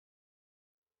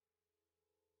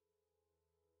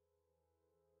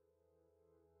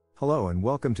Hello and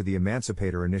welcome to the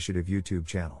Emancipator Initiative YouTube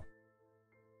channel.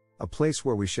 A place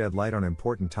where we shed light on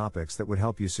important topics that would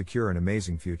help you secure an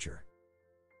amazing future.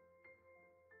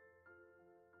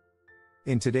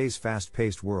 In today's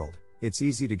fast-paced world, it's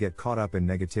easy to get caught up in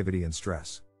negativity and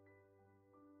stress.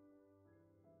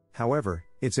 However,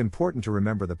 it's important to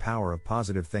remember the power of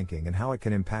positive thinking and how it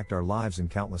can impact our lives in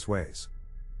countless ways.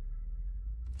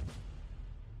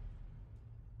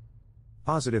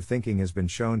 Positive thinking has been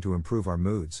shown to improve our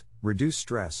moods, reduce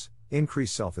stress,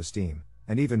 increase self-esteem,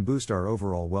 and even boost our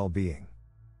overall well-being.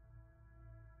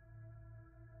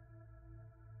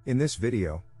 In this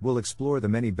video, we'll explore the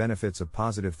many benefits of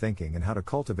positive thinking and how to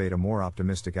cultivate a more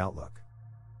optimistic outlook.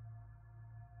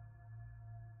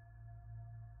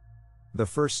 The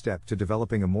first step to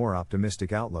developing a more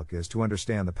optimistic outlook is to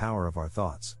understand the power of our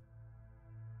thoughts.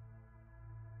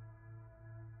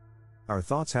 Our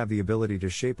thoughts have the ability to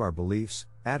shape our beliefs,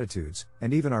 attitudes,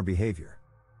 and even our behavior.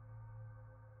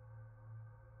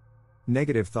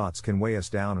 Negative thoughts can weigh us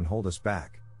down and hold us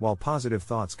back, while positive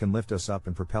thoughts can lift us up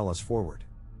and propel us forward.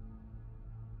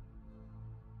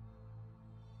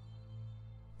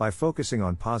 By focusing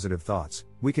on positive thoughts,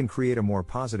 we can create a more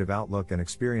positive outlook and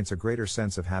experience a greater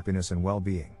sense of happiness and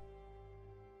well-being.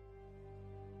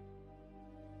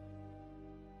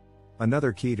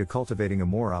 Another key to cultivating a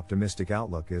more optimistic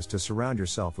outlook is to surround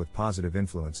yourself with positive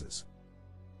influences.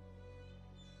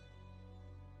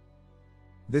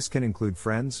 This can include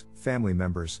friends, family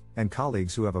members, and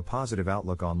colleagues who have a positive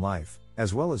outlook on life,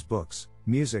 as well as books,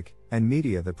 music, and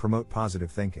media that promote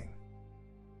positive thinking.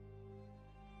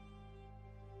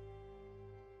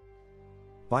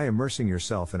 By immersing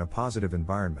yourself in a positive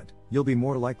environment, you'll be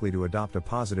more likely to adopt a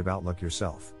positive outlook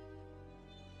yourself.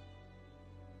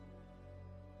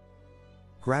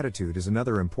 Gratitude is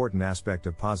another important aspect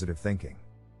of positive thinking.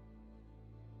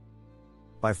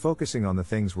 By focusing on the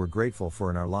things we're grateful for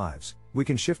in our lives, we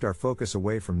can shift our focus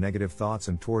away from negative thoughts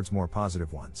and towards more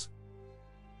positive ones.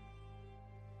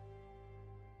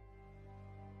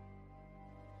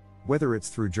 Whether it's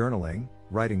through journaling,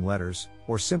 writing letters,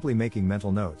 or simply making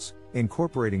mental notes,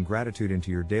 incorporating gratitude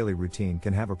into your daily routine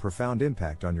can have a profound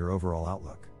impact on your overall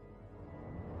outlook.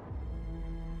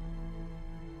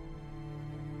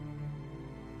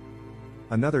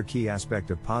 Another key aspect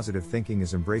of positive thinking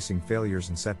is embracing failures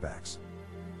and setbacks.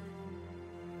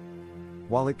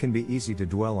 While it can be easy to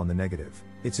dwell on the negative,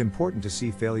 it's important to see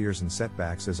failures and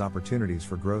setbacks as opportunities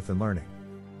for growth and learning.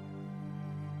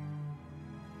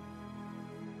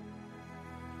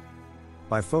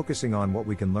 By focusing on what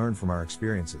we can learn from our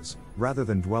experiences, rather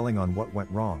than dwelling on what went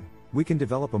wrong, we can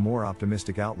develop a more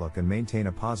optimistic outlook and maintain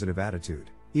a positive attitude,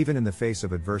 even in the face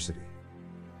of adversity.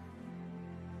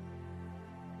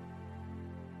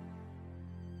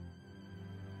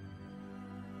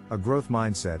 A growth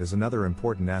mindset is another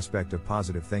important aspect of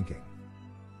positive thinking.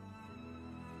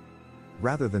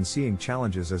 Rather than seeing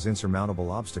challenges as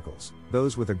insurmountable obstacles,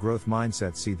 those with a growth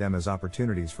mindset see them as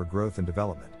opportunities for growth and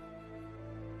development.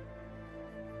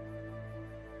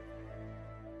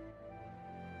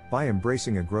 By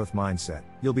embracing a growth mindset,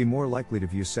 you'll be more likely to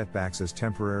view setbacks as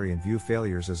temporary and view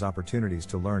failures as opportunities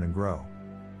to learn and grow.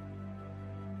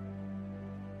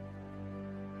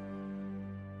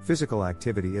 Physical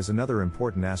activity is another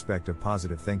important aspect of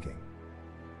positive thinking.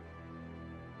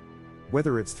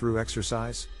 Whether it's through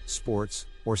exercise, sports,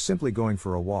 or simply going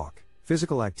for a walk,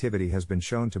 physical activity has been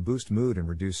shown to boost mood and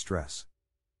reduce stress.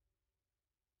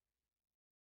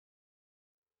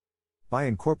 By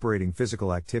incorporating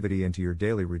physical activity into your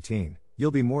daily routine, you'll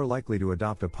be more likely to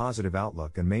adopt a positive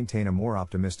outlook and maintain a more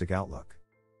optimistic outlook.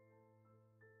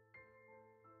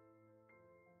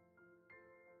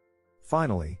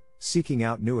 Finally, seeking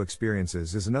out new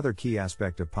experiences is another key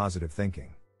aspect of positive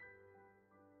thinking.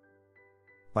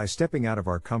 By stepping out of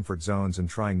our comfort zones and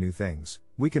trying new things,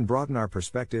 we can broaden our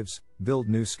perspectives, build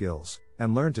new skills,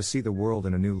 and learn to see the world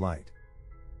in a new light.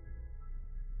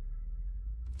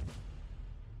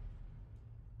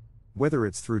 Whether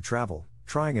it's through travel,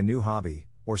 trying a new hobby,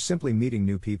 or simply meeting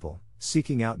new people,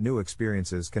 seeking out new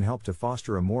experiences can help to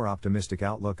foster a more optimistic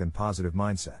outlook and positive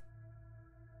mindset.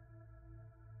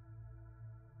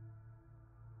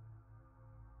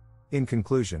 In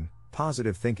conclusion,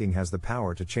 positive thinking has the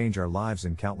power to change our lives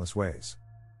in countless ways.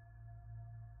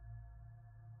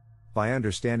 By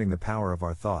understanding the power of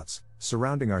our thoughts,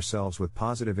 surrounding ourselves with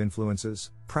positive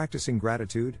influences, practicing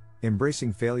gratitude,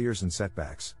 embracing failures and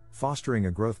setbacks, fostering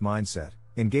a growth mindset,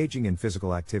 engaging in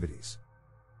physical activities.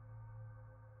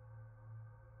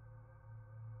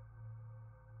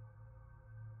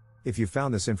 If you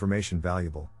found this information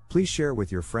valuable, please share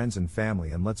with your friends and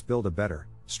family and let's build a better,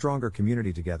 stronger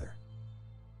community together.